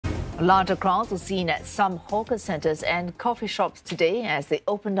Larger crowds were seen at some hawker centres and coffee shops today as they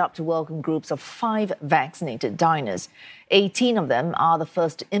opened up to welcome groups of 5 vaccinated diners. 18 of them are the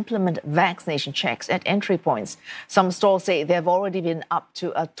first to implement vaccination checks at entry points. Some stores say they have already been up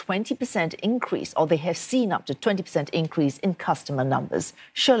to a 20% increase, or they have seen up to 20% increase in customer numbers.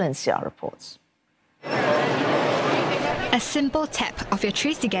 Sherlyn Xia reports. A simple tap of your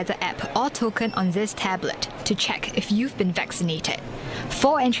Trace Together app or token on this tablet to check if you've been vaccinated.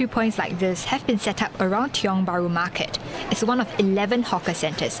 4 entry points like this have been set up around Tiong Bahru Market. It's one of 11 hawker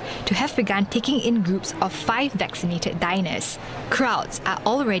centres to have begun taking in groups of 5 vaccinated diners. Crowds are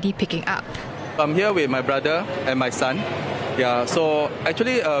already picking up. I'm here with my brother and my son. Yeah, so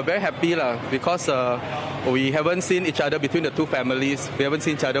actually very happy because we haven't seen each other between the two families. We haven't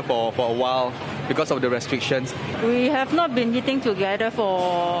seen each other for a while because of the restrictions. We have not been eating together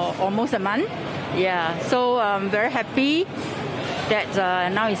for almost a month. Yeah, so I'm very happy that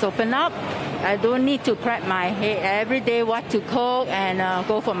now it's open up. I don't need to crack my head every day what to cook and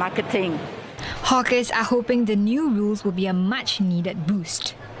go for marketing. Hawkers are hoping the new rules will be a much-needed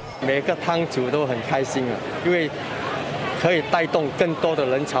boost. 每个摊主都很开心啊，因为可以带动更多的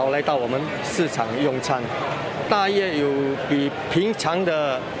人潮来到我们市场用餐。大约有比平常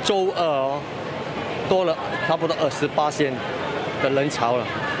的周二多了差不多28%的人潮了。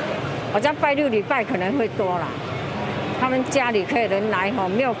好像拜六礼拜可能会多啦。他们家里可以人来哈，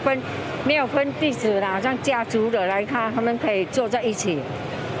没有分地址啦，好像家族的来看，他们可以坐在一起，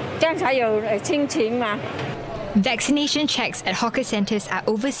这样才有亲情嘛。 Vaccination checks at hawker centres are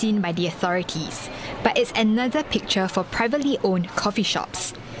overseen by the authorities, but it's another picture for privately owned coffee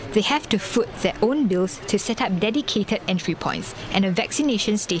shops. They have to foot their own bills to set up dedicated entry points and a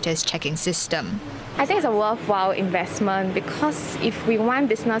vaccination status checking system. I think it's a worthwhile investment because if we want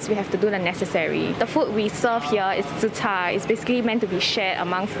business, we have to do the necessary. The food we serve here is zi cha. It's basically meant to be shared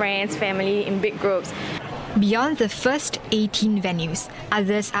among friends, family, in big groups. Beyond the first 18 venues,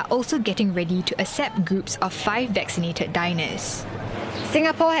 others are also getting ready to accept groups of 5 vaccinated diners.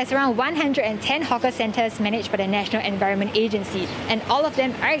 Singapore has around 110 hawker centres managed by the National Environment Agency, and all of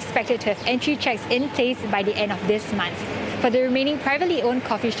them are expected to have entry checks in place by the end of this month. For the remaining privately owned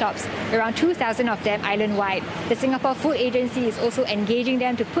coffee shops, around 2,000 of them island-wide, the Singapore Food Agency is also engaging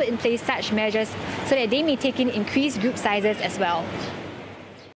them to put in place such measures so that they may take in increased group sizes as well.